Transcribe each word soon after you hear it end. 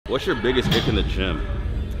What's your biggest ick in the gym?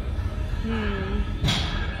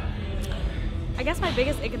 I guess my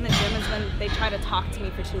biggest ick in the gym is when they try to talk to me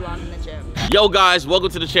for too long in the gym. Yo guys, welcome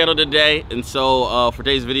to the channel today. And so for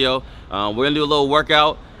today's video, we're gonna do a little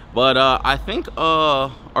workout, but I think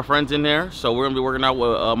our friend's in there. So we're gonna be working out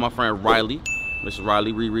with my friend Riley, Mrs.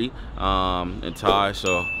 Riley, Riri, and Ty.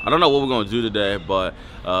 So I don't know what we're gonna do today, but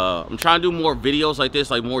I'm trying to do more videos like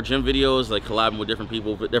this, like more gym videos, like collabing with different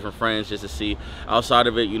people, with different friends, just to see outside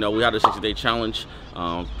of it. You know, we had a 60-day challenge.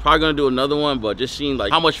 Probably gonna do another one, but just seeing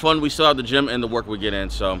like how much fun we still have at the gym and the work we get in.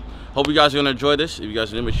 So hope you guys are gonna enjoy this. If you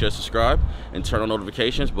guys are new, make sure to subscribe and turn on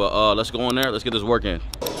notifications. But let's go in there. Let's get this work in.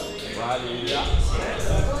 Riley.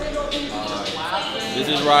 This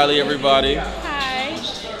is Riley, everybody. Hi.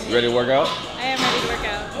 You ready to work out? I am ready to work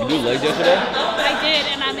out. You do legs yesterday? I did,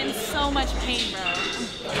 and I'm in so much pain, bro.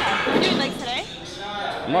 Are you doing legs today?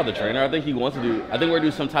 I'm not the trainer. I think he wants to do, I think we're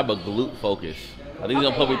gonna do some type of glute focus. I think he's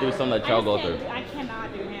gonna put me through something that y'all go through. I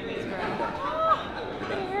cannot do hammies, bro. Oh,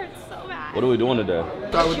 it hurts so bad. What are we doing today?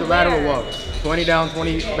 Start with the lateral walk. 20 down,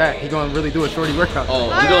 20 back. He's gonna really do a shorty workout. Oh,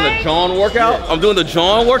 I'm doing the John workout? Yeah. I'm doing the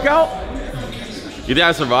John workout? You think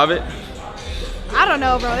I survive it? I don't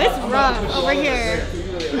know, bro. It's rough over here.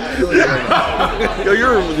 Yo,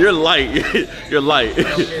 you're light. You're light.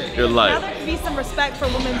 You're light. Now there can be some respect for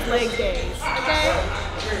women's leg days, okay?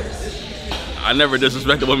 I never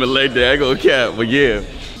disrespect a women's leg day. I go cap, but yeah.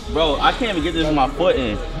 Bro, I can't even get this with my foot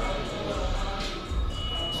in.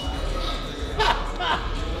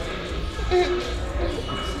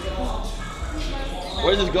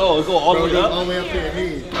 Where does this go? It go all the way up? All the way up to your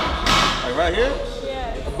knees. Like right here?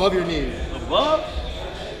 Yeah. Above your knees. Above?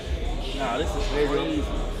 Nah, this is crazy.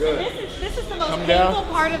 Good. This is the most Come painful down.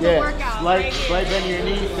 part of the workout. Slight bend your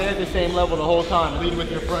knees. Stay at the same level the whole time. Lead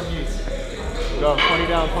with your front knees. Go. 20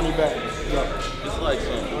 down, 20 back. Go. It's like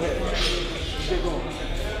some. Go ahead. Keep going.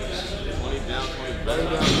 20 down, 20 back. 20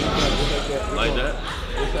 down, 20 back. Just like that. Like that?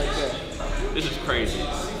 Just like that. This is crazy.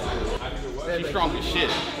 She's strong as shit.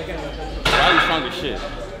 Riley's strong as shit.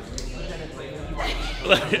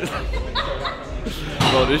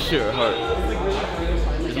 Bro, this shit hurt.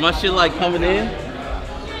 Is my shit like coming in?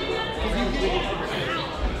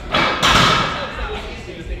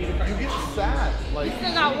 You get sad. Like,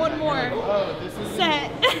 Still got one more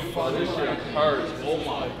set. Oh, this shit hurts. Oh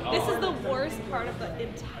my god. This is the worst part of the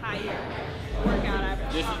entire workout I've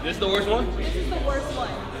ever done. This the worst one? This is the worst one.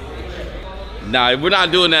 Nah, we're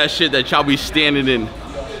not doing that shit that y'all be standing in.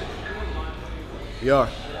 you are.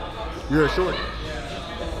 You're a short.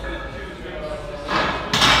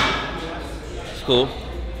 It's cool.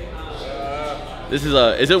 This is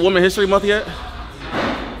it Women's History Month yet?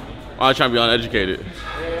 I'm trying to be uneducated.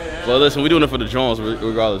 Well, listen, we're doing it for the Jones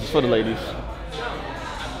regardless. It's for the ladies.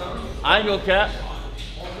 I ain't gonna cap.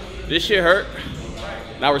 This shit hurt.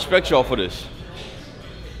 And I respect y'all for this.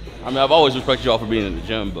 I mean, I've always respected y'all for being in the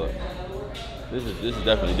gym, but this is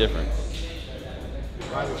definitely different.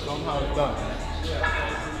 Right, somehow it's done.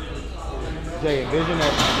 Jay, envision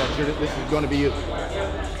that this is going to be you.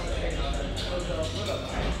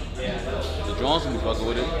 The Jones can be fucking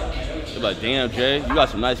with it. They're like, damn, Jay, you got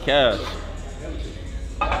some nice calves.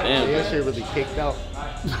 Damn. Yeah, that shit really kicked out.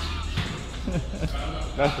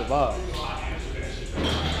 That's the vibe.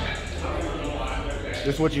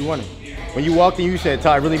 This is what you wanted. When you walked in, you said,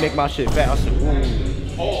 Ty, really make my shit fat. I said,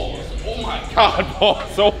 ooh. Oh my god,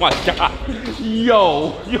 boss. Oh my god.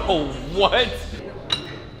 Yo, what?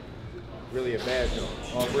 Really a bad joke.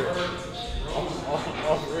 Off rip.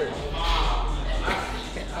 Off rip.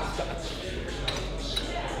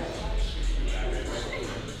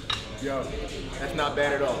 Yo, that's not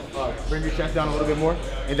bad at all. Bring your chest down a little bit more,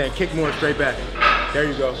 and then kick more straight back. There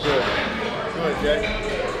you go. Good. Good, Jay.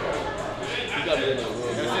 You got me in there.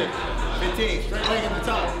 That's it. 15. Straight leg at the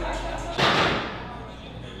top.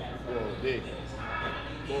 Whoa, big.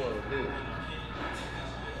 Whoa, big.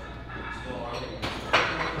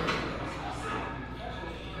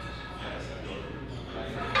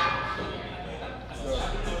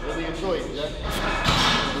 Really enjoy it, Jay.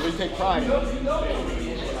 Really take pride in it.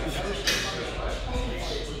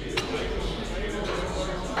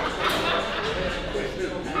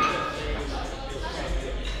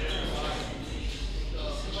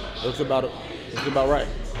 Looks about right.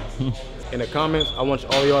 In the comments, I want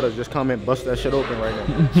all y'all to just comment, bust that shit open right now.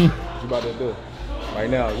 What you about to do? Right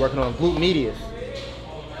now, working on glute medius.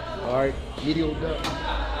 All right, medial glute.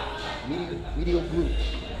 Medial glute.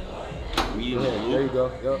 There you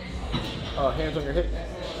go. Yep. Hands on your hip.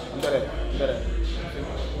 You gotta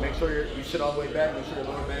make sure you sit all the way back. Make sure your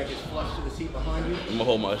lower back is flush to the seat behind you. I'm gonna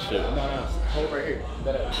hold my shit. No. Hold right here.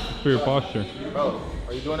 For your posture. Bro,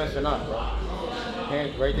 are you doing this or not, bro?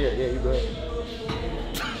 Hand right there. Yeah, you good. You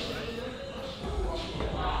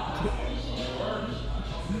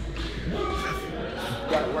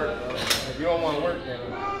gotta work, bro. If you don't want to work, then you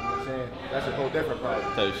know what I'm saying, that's a whole different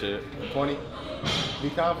problem. Type shit. 20. Be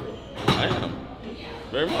confident. I am.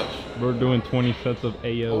 Very much. We're doing 20 sets of Hold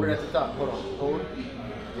it at AO. the top. Hold on. Hold it.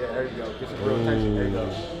 Yeah, there you go. Get some real tension. There you go.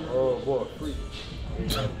 Oh boy, freak. There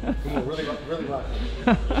you go. Come on, really rock it.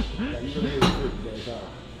 Yeah, you really is a freak. Yeah, it's all right.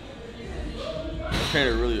 I'm kind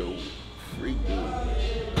of really a freak, dude.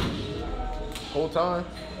 Whole time.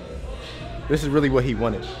 This is really what he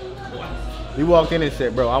wanted. He walked in and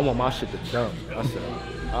said, "Bro, I want my shit to jump." I said,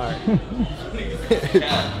 "All right."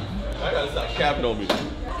 I gotta stop capping on me.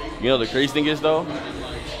 You know the crazy thing is though,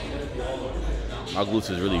 my glutes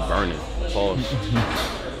is really burning. Pause.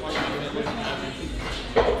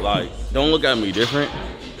 Like, don't look at me different.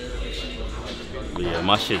 But yeah,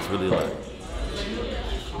 my shit's really like.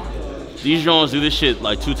 These Jones do this shit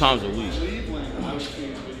like 2 times a week.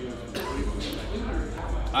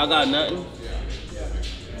 I got nothing.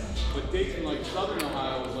 But Dayton, like Southern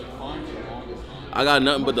Ohio, was like fine for the longest time. I got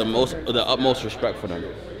nothing but the utmost respect for them.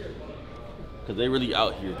 Cause they really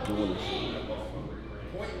out here doing this shit.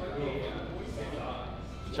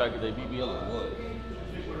 Try to get their BBL or what?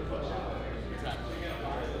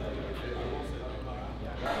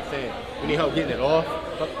 Saying, we need help getting it off.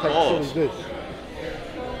 What type of shit is this?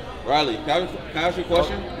 Riley, can I ask you a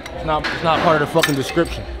question? It's not part of the fucking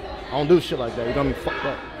description. I don't do shit like that. You got me fucked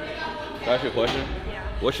up. Can I ask you a question? Yeah.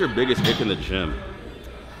 What's your biggest ick in the gym?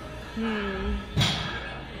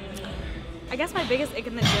 I guess my biggest ick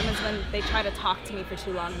in the gym is when they try to talk to me for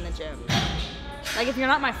too long in the gym. Like, if you're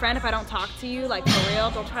not my friend, if I don't talk to you, like, for real,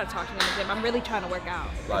 don't try to talk to me in the gym. I'm really trying to work out.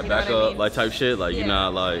 Like you know back what I up, mean? like type shit? Like Yeah. you're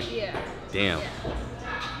not like, Yeah. damn. Yeah.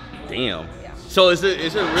 Damn. Yeah. So is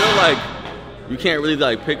it real like, you can't really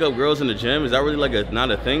like pick up girls in the gym? Is that really like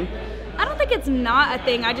not a thing? I don't think it's not a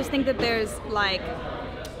thing. I just think that there's, like,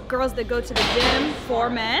 girls that go to the gym for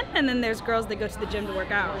men, and then there's girls that go to the gym to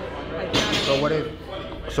work out. Like, you know what I mean?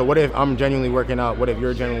 So what if I'm genuinely working out? What if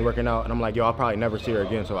you're genuinely working out and I'm like, yo, I'll probably never see her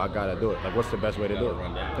again, so I gotta do it. Like, what's the best way to do it?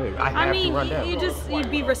 Hey, I have to run down. You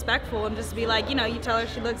be respectful and just be like, you know, you tell her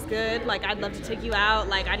she looks good. Like, I'd love to take you out.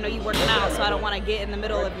 Like, I know you working out, so I don't want to get in the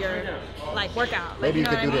middle of your, like, workout. Like, Maybe you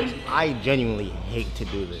know could do what I this. mean? I genuinely hate to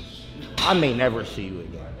do this. I may never see you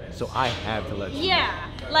again, so I have to let you. Yeah.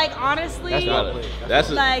 Like, honestly, That's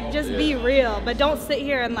be real. But don't sit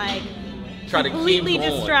here and, like, try to completely keep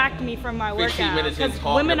going. distract me from my 15 workout. minutes in Because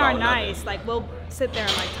talking women are about nice. nothing. Like, we'll sit there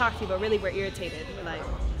and, like, talk to you, but really we're irritated. We're like,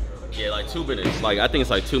 Yeah, like 2 minutes. Like I think it's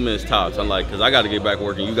like 2 minutes tops. I'm like, cause I gotta get back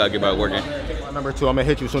working. You gotta get back working. Take my number 2. I'm gonna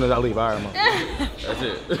hit you as soon as I leave. All right, man. That's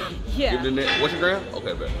it. Yeah. Give it a minute. What's your gram?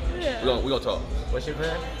 Okay, bet. Yeah. We gonna talk. What's your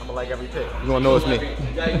gram? I'm gonna like every pic. You gonna know it's me.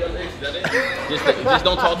 Just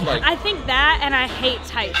don't talk to like I think that, and I hate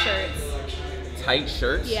tight shirts. tight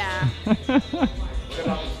shirts. Yeah.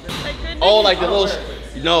 Oh, like the little.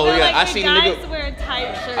 No, So, yeah, like, I the seen a guys nigga. wear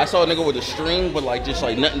tight shirts. I saw a nigga with a string, but like just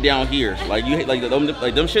like nothing down here. Like you hate like them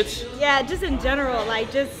shits. Yeah, just in general,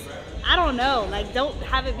 like just, I don't know, like don't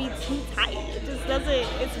have it be too tight. It just doesn't,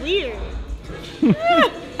 it's weird.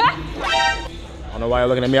 I don't know why you're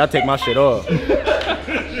looking at me. I take my shit off.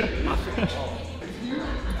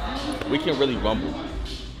 We can really rumble.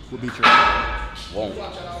 We'll beat your ass. Won't.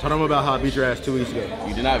 Tell them about how I beat your ass 2 weeks ago.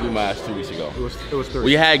 You did not beat my ass 2 weeks ago. It was 3.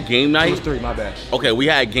 We had game It night. was 3, my bad. Okay, we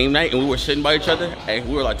had game night and we were sitting by each other and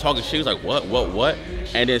we were like talking shit. He was like, what?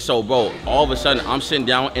 And then so, bro, all of a sudden I'm sitting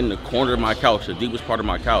down in the corner of my couch, the deepest part of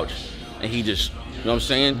my couch, and he just, you know what I'm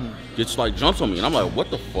saying, just like jumps on me, and I'm like,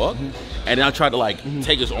 what the fuck? And then I tried to like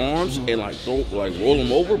take his arms and like roll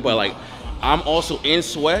him over, but like I'm also in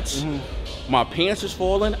sweats. My pants is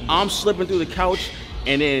falling. I'm slipping through the couch.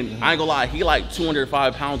 And then I ain't gonna lie, he like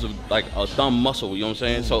 205 pounds of like a thumb muscle, you know what I'm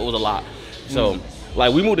saying? So it was a lot. So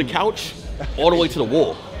like we moved the couch all the way to the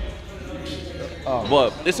wall.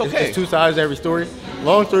 But it's okay. It's 2 sides to every story.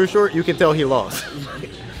 Long story short, you can tell he lost.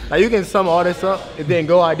 Now you can sum all this up, it didn't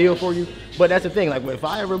go ideal for you. But that's the thing, like if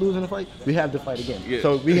I ever lose in a fight, we have to fight again. Yeah.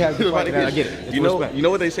 So we have to fight again. I get it. It's You know respect.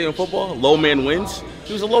 what they say in football? Low man wins.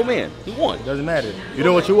 He was a low man. He won. It doesn't matter. You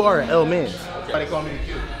know what you are, L men. They call me the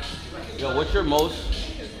Q. Yo, what's your most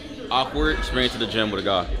awkward experience at the gym with a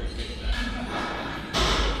guy?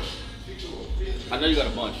 I know you got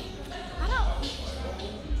a bunch. I don't,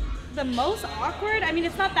 the most awkward, I mean,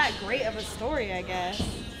 it's not that great of a story, I guess.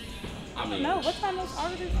 I mean, No, what's my most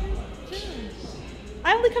awkward experience at the gym?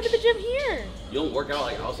 I only come to the gym here. you don't work out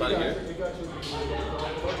like outside of here?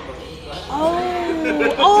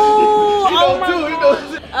 Oh my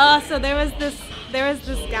God. So there was this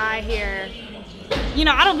guy here. You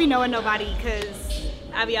know, I don't be knowing nobody because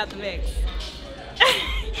I'd be out the mix.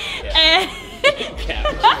 And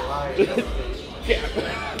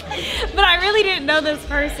but I really didn't know this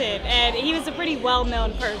person, and he was a pretty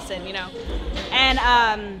well-known person, you know. And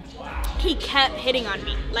he kept hitting on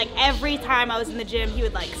me. Like every time I was in the gym, he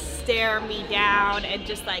would like stare me down and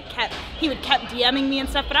just like kept DMing me and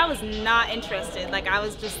stuff, but I was not interested. Like I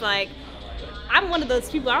was just like, I'm one of those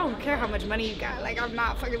people, I don't care how much money you got. Like I'm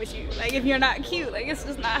not fucking with you. Like if you're not cute, like it's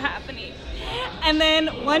just not happening. And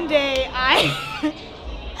then one day I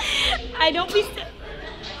don't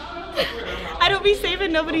be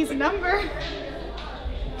saving nobody's number.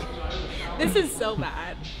 This is so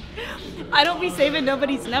bad. I don't be saving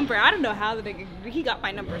nobody's number. I don't know how the nigga, he got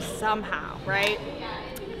my number somehow, right?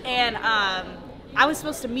 And I was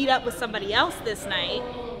supposed to meet up with somebody else this night,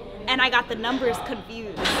 and I got the numbers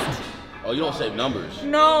confused. Oh, you don't save numbers?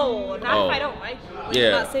 No, not if I don't like you.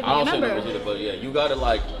 Yeah, not saving I don't your save number. numbers either, but yeah, you gotta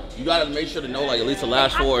make sure to know like at least the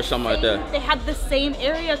last four or something like that. They had the same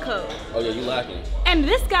area code. Oh yeah, you lacking. And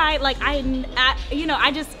this guy, like I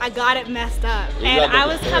got it messed up. And I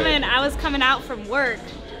was coming out from work,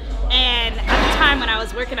 and at the time when I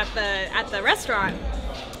was working at the restaurant,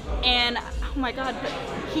 and oh my god, but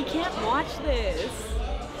he can't watch this.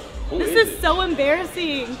 This is so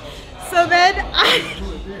embarrassing. So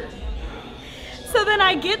then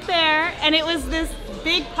I get there, and it was this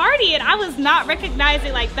big party, and I was not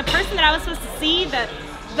recognizing, like, the person that I was supposed to see,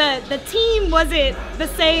 the team wasn't the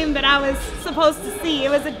same that I was supposed to see. It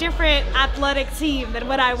was a different athletic team than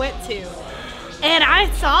what I went to. And I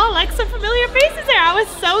saw, like, some familiar faces there. I was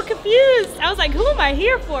so confused. I was like, who am I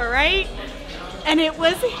here for, right? And it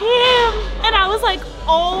was him. And I was like,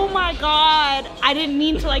 oh my God, I didn't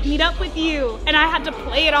mean to, like, meet up with you. And I had to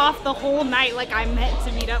play it off the whole night like I meant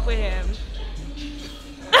to meet up with him.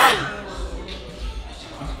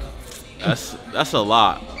 That's a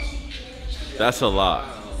lot. That's a lot.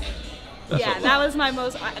 Yeah, that was my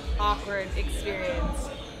most awkward experience.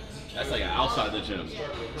 That's like outside the gym.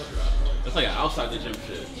 That's like an outside the gym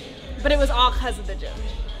shit. But it was all because of the gym.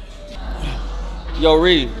 Yo,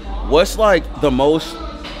 Reed, what's like the most,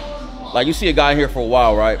 like you see a guy here for a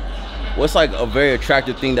while, right? What's like a very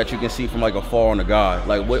attractive thing that you can see from like afar on a guy?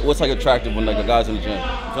 Like what's like attractive when like a guy's in the gym?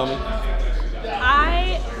 You feel me?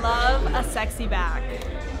 I love a sexy back.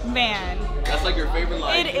 Man. That's like your favorite,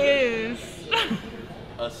 like? It is.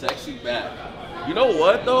 A sexy back. You know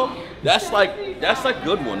what though? That's like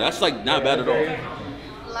good one. That's like not bad at all.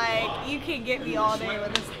 Like you can get me all day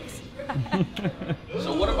with a sexy back.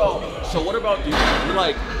 So what about do you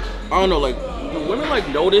like, I don't know, like do women like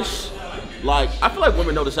notice, like I feel like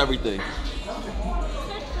women notice everything.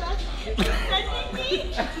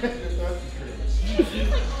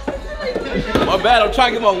 My bad, I'm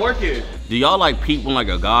trying to get my work in. Do y'all like peep when like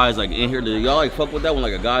a guy's like in here? Do y'all like fuck with that when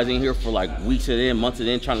like a guy's in here for like weeks at end, months at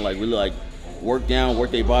end, trying to like really like work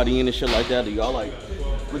their body in and shit like that? Do y'all like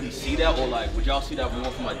really see that, or like would y'all see that more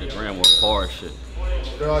from like the gram or car shit?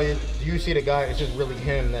 Girl, do you see the guy? It's just really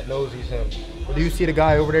him that knows he's him. Or do you see the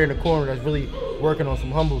guy over there in the corner that's really working on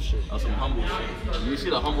some humble shit? On some humble shit. You see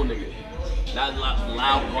the humble nigga. Not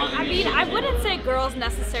loud grunting. I mean, I wouldn't say girls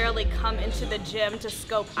necessarily come into the gym to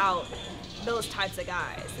scope out those types of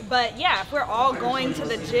guys. But yeah, if we're all going to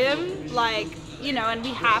the gym, like, you know, and we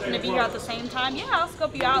happen to be here at the same time, yeah, I'll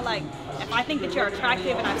scope you out. Like, if I think that you're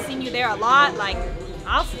attractive and I've seen you there a lot, like,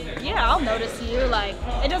 I'll notice you. Like,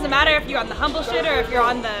 it doesn't matter if you're on the humble shit or if you're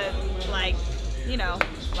on the, like, you know,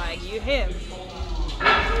 like, you him.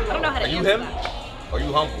 I don't know how to answer that. Are you him? Or are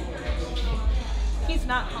you humble? He's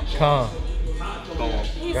not humble. Calm.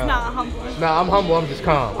 He's not humble. Nah, I'm humble, I'm just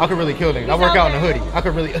calm. I could really kill niggas. I work out in the hoodie. I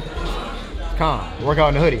could really calm. Work out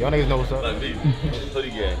in the hoodie. Y'all niggas know what's up. Like me.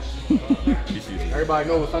 Hoodie gang. Everybody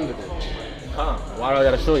know what's under there. Calm. Why do I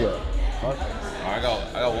gotta show y'all? Alright, I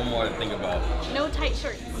got one more to think about. No tight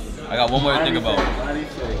shirts. I got one more to think about.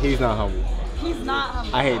 He's not humble. He's not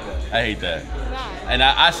humble. I hate that. I hate that. He's not. And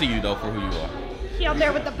I see you though for who you are. He out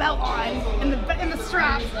there with the belt on and the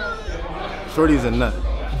straps. Shorty's a nut.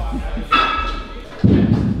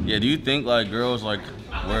 Yeah, do you think like girls like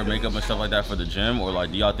wear makeup and stuff like that for the gym, or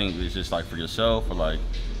like do y'all think it's just like for yourself, or like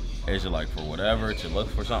is it like for whatever, to look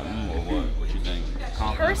for something, or what you think?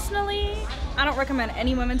 Personally, I don't recommend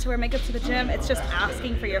any women to wear makeup to the gym. It's just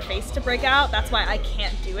asking for your face to break out. That's why I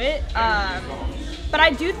can't do it. But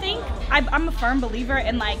I do think I'm a firm believer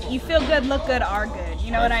in like you feel good, look good, are good.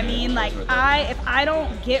 You know what I mean? Like if I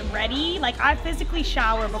don't get ready, like I physically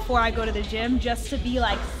shower before I go to the gym just to be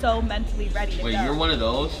like so mentally ready to Wait, go. you're one of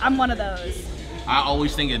those? I'm one of those. I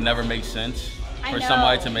always think it never makes sense for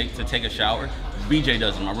somebody to take a shower. BJ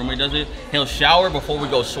does it. My roommate does it. He'll shower before we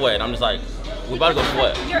go sweat. I'm just like, We're about to go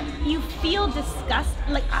sweat. You feel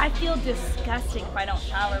like I feel disgusting if I don't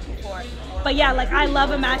shower before. But yeah, like I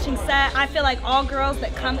love a matching set. I feel like all girls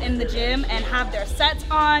that come in the gym and have their sets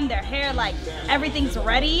on, their hair, like everything's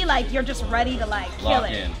ready, like you're just ready to like kill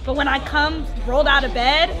it. But when I come rolled out of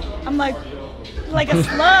bed, I'm like a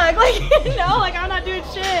slug, like you know, like I'm not doing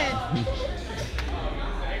shit.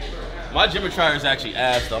 My gym attire is actually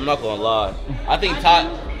ass though, I'm not gonna lie. I think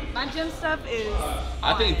my gym stuff is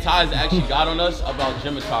I think Ty's actually got on us about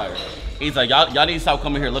gym attire. He's like, y'all need to stop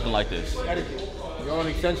coming here looking like this. You're an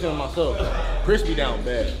extension of myself. Crispy down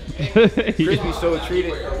bad. Crispy's so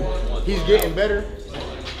treated. He's getting better.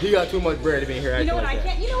 He got too much bread to be here. You know what I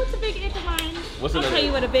can't? You know what's a big ick of mine? I'll tell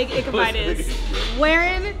you what a big ick of mine is.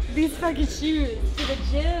 Wearing these fucking shoes to the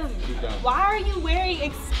gym. Why are you wearing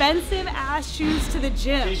expensive ass shoes to the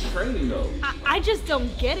gym? She's training though. I just don't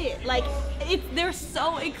get it. Like, they're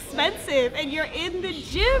so expensive and you're in the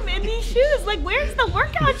gym in these shoes. Like, where's the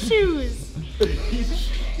workout shoes? He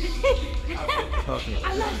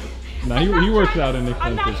works out in expensive.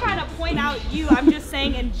 I'm not trying to point out you. I'm just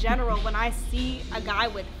saying in general, when I see a guy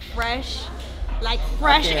with fresh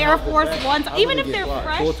Air Force Ones, even if they're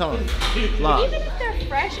fresh, even if they're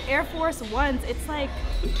fresh Air Force Ones, it's like,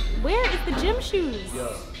 where is the gym shoes?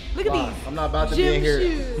 Look at these. I'm not about to gym be in here.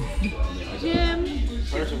 Shoes. Gym.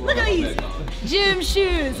 Look at these gym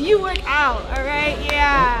shoes. You work out, all right?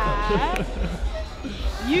 Yeah.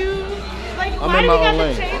 You. Like, why do you got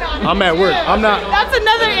the chain on? I'm at work. I'm not. That's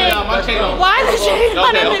another ick. My chain on. Why the chain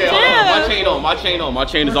on in the gym? My chain on. My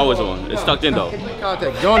chain is always on. It's tucked in though.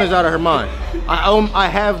 Contact. John is out of her mind. I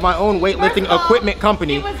have my own weightlifting equipment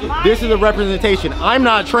company. This is a representation. I'm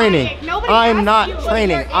not training. I'm not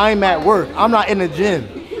training. I'm at work. I'm not in the gym.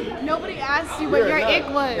 Nobody asked you what your ick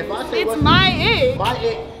was. It's my ick.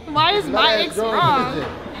 Why is my ick wrong?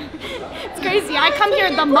 It's crazy. I come here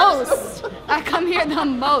the most. I'm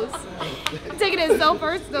taking it so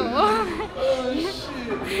personal.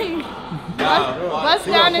 Bust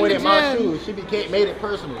down in the gym. She made it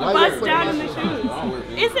personal. Bust down in the shoes.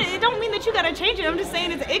 It don't mean that you gotta change it. I'm just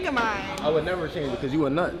saying it's an ick of mine. I would never change it because you a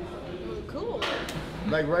nut. Cool.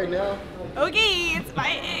 Like right now. Okay, it's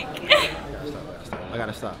my ick. I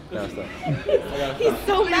gotta stop. He's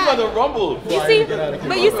so mad. He's about to rumble. You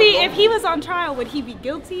see, if he was on trial, would he be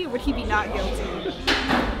guilty or would he be not guilty?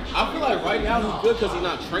 I feel like right now he's good because he's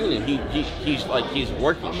not training. He's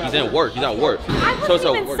working. He's in work. He's at work. I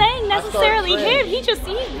wasn't even saying necessarily him. He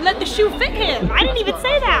let the shoe fit him. I didn't even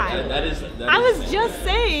say that. I was just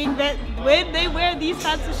saying that when they wear these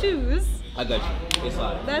types of shoes. I got you.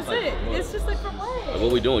 That's it. It's just like from work. Like,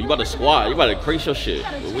 what we doing? You about to squat? You about to crease your shit?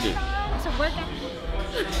 What we doing?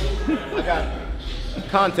 I got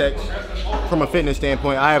context from a fitness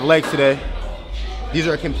standpoint. I have legs today. These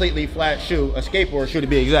are a completely flat shoe, a skateboard shoe to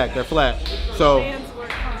be exact. They're flat. So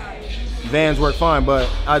Vans work fine, but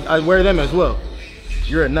I wear them as well.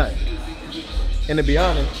 You're a nut. And to be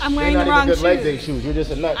honest, I'm wearing they're the not wrong even good leg shoes. day shoes. You're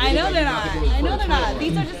just a nut. I know they're not. I know they're not.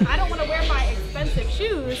 These are just, I don't want to wear my expensive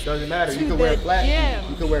shoes. Doesn't matter. You can wear flat shoes.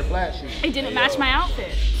 You can wear flat shoes. It didn't match my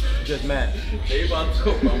outfit. Just match.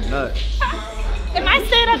 Nut. Am I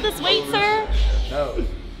staying at this weight, sir? No.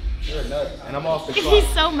 You're a nut. And I'm off the clock. He's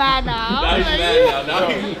so mad now. Now he's mad now. Now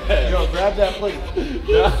he's mad. Yo, grab that plate.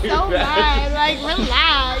 He's so mad. Like,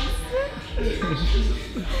 relax.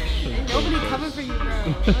 Nobody coming for you,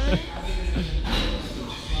 bro.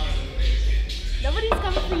 Nobody's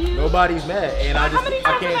coming for you. Nobody's mad, and How many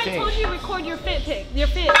times can't have I change. told you to record your fits,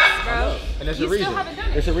 bro? And there's You a reason. still haven't done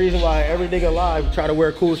it. It's a reason why every nigga alive try to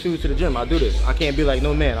wear cool shoes to the gym. I do this. I can't be like,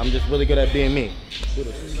 no man, I'm just really good at being me. Do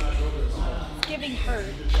this. It's giving her.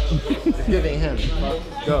 It's giving him.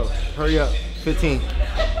 Go, hurry up. 15. This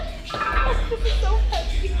is so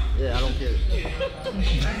heavy. Yeah, I don't care.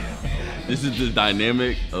 This is the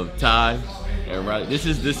dynamic of Ty and Riley. This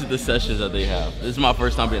is the sessions that they have. This is my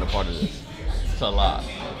first time being a part of this. It's a lot.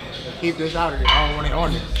 Keep this out of there. I don't want it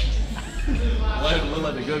on there. Look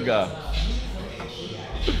like the good guy.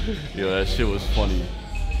 Yo, that shit was funny.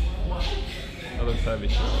 That looks heavy.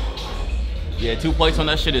 Yeah, 2 plates on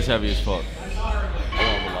that shit is heavy as fuck. I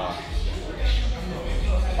won't lie.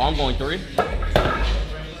 Oh, I'm going 3.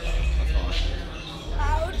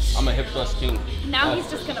 Ouch. I'm a hip thrust king. Now he's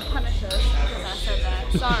just gonna punish us because I said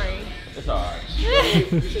that. Sorry. It's alright.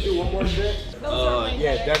 You should do one more set.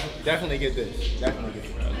 Yeah, definitely get this. Definitely get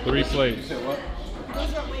this. 3 plates. Those are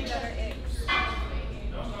way better icks.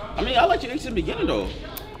 I mean, I liked your icks in the beginning though.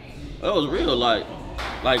 That was real, like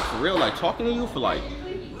for real, like talking to you for like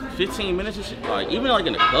 15 minutes and shit. Like even like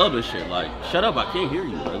in the club and shit. Like, shut up, I can't hear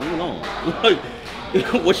you. Like, leave me alone. Like,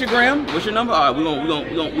 what's your gram? What's your number? All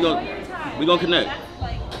right, we gonna connect.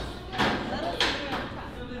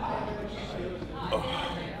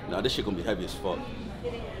 Nah, this shit gonna be heavy as fuck.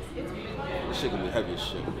 This shit gonna be heavy as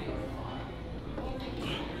shit.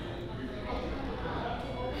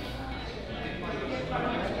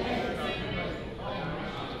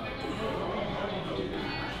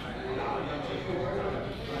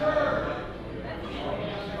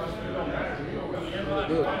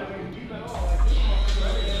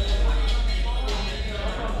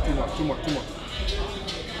 Two more.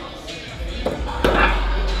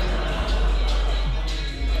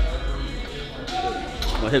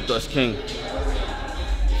 My hip thrust king.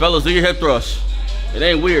 Fellas, do your hip thrust. It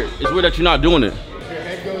ain't weird. It's weird that you're not doing it. If your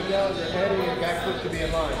head goes down, your head and your back foot should be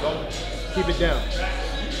in line. Don't keep it down.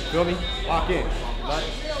 Feel me? Lock in.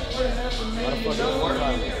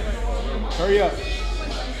 Hurry up.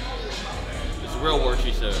 It's real work,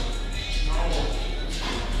 she said.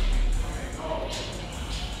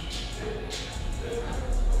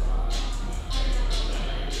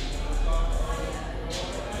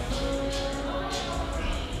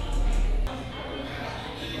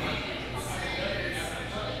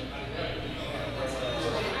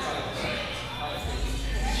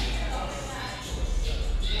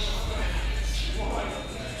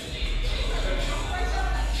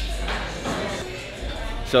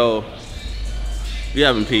 So, if you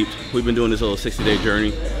haven't peeped, we've been doing this little 60-day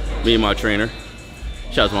journey, me and my trainer.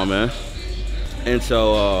 Shout out to my man. And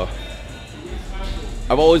so,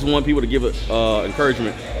 I've always wanted people to give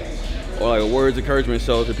encouragement, or like a words of encouragement.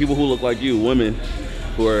 So to people who look like you, women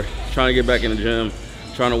who are trying to get back in the gym,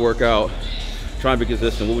 trying to work out, trying to be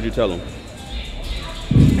consistent, what would you tell them?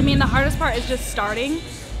 I mean, the hardest part is just starting.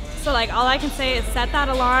 So like all I can say is set that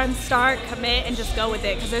alarm, start, commit, and just go with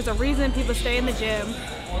it. Because there's a reason people stay in the gym,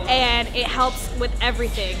 and it helps with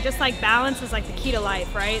everything. Just like balance is like the key to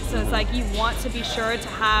life, right? So it's like you want to be sure to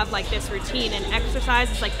have like this routine, and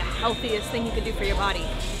exercise is like the healthiest thing you can do for your body.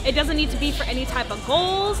 It doesn't need to be for any type of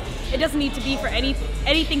goals. It doesn't need to be for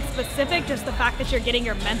anything specific, just the fact that you're getting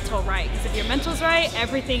your mental right. Because if your mental's right,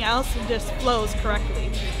 everything else just flows correctly.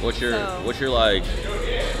 What's your like,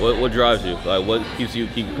 what drives you? Like what keeps you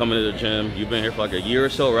keep coming to the gym? You've been here for like a year or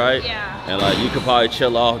so, right? Yeah. And like you could probably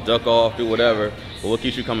chill off, duck off, do whatever. But what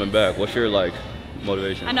keeps you coming back? What's your like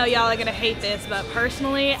motivation? I know y'all are gonna hate this, but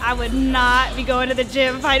personally, I would not be going to the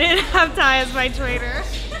gym if I didn't have Ty as my trainer.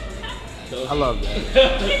 I love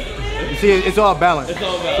that. You see, it's all balance. It's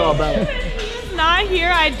all balance. If he's not here,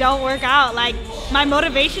 I don't work out. Like, my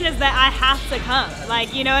motivation is that I have to come.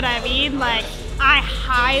 Like, you know what I mean? Like, I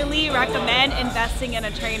highly recommend investing in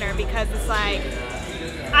a trainer, because it's like,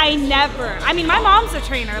 I mean, my mom's a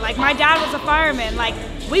trainer. Like, my dad was a fireman. Like,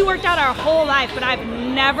 we worked out our whole life, but I've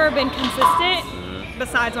never been consistent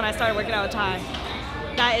besides when I started working out with Ty.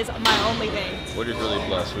 That is my only thing. We're just really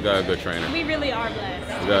blessed. We got a good trainer. We really are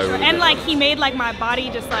blessed. Really and like he made like my body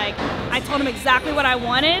just like, I told him exactly what I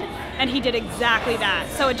wanted, and he did exactly that.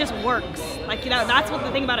 So it just works. Like, you know, that's what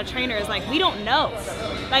the thing about a trainer is, like, we don't know.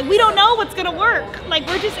 Like, we don't know what's gonna work. Like,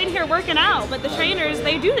 we're just in here working out, but the trainers,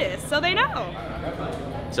 they do this, so they know.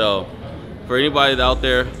 So for anybody out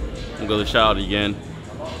there, I'm gonna shout out again.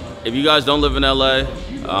 If you guys don't live in LA,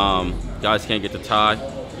 guys can't get to Ty.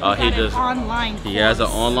 He has an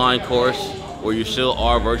online course where you still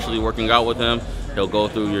are virtually working out with him. He'll go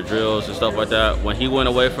through your drills and stuff like that. When he went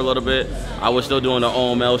away for a little bit, I was still doing the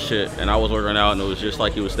OML shit, and I was working out, and it was just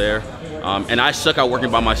like he was there. And I suck at working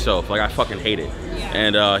by myself. Like, I fucking hate it.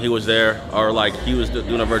 And he was there, or like he was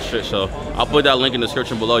doing a virtual shit. So I'll put that link in the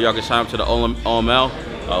description below. Y'all can sign up to the OML,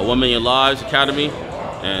 1 Million Lives Academy,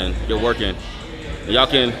 and get working. Y'all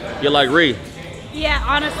can get like Ree. Yeah,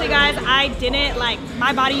 honestly, guys, I didn't, like,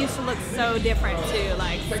 my body used to look so different, too,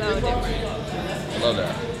 like, so different. I love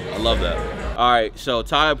that. I love that. All right, so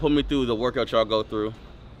Ty put me through the workout y'all go through.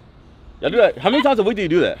 Y'all do that? How many times a week do you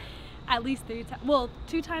do that? At least 3 times. Well,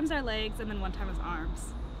 2 times our legs, and then 1 time is arms.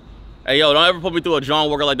 Hey, yo, don't ever put me through a John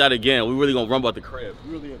workout like that again. We really gonna run about the crib.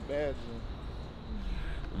 Really a bad one.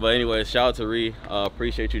 But anyway, shout out to Ree.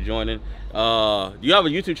 Appreciate you joining. You have a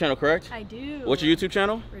YouTube channel, correct? I do. What's your YouTube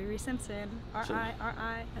channel? Riri Simpson.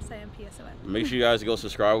 RIRISIMPSON. Make sure you guys go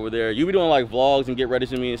subscribe over there. You be doing like vlogs and get ready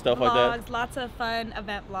to me and stuff like that. Lots of fun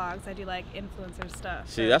event vlogs. I do like influencer stuff.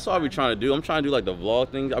 See, that's what I be trying to do. I'm trying to do like the vlog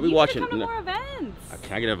things. I'll be watching. Come to more events.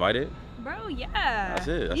 Can I get invited? Bro, yeah. That's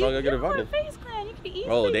it. That's all I gotta get invited. You're on Face Clan. You can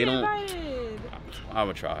easily they get don't. invited. I'm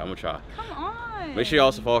gonna try. Come on. Make sure you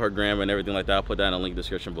also follow her gram and everything like that. I'll put that in the link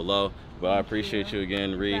description below. But I appreciate you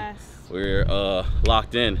again, Ree. We're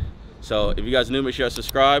locked in. So if you guys are new, make sure you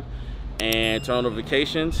subscribe and turn on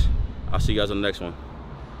notifications. I'll see you guys on the next one.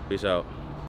 Peace out.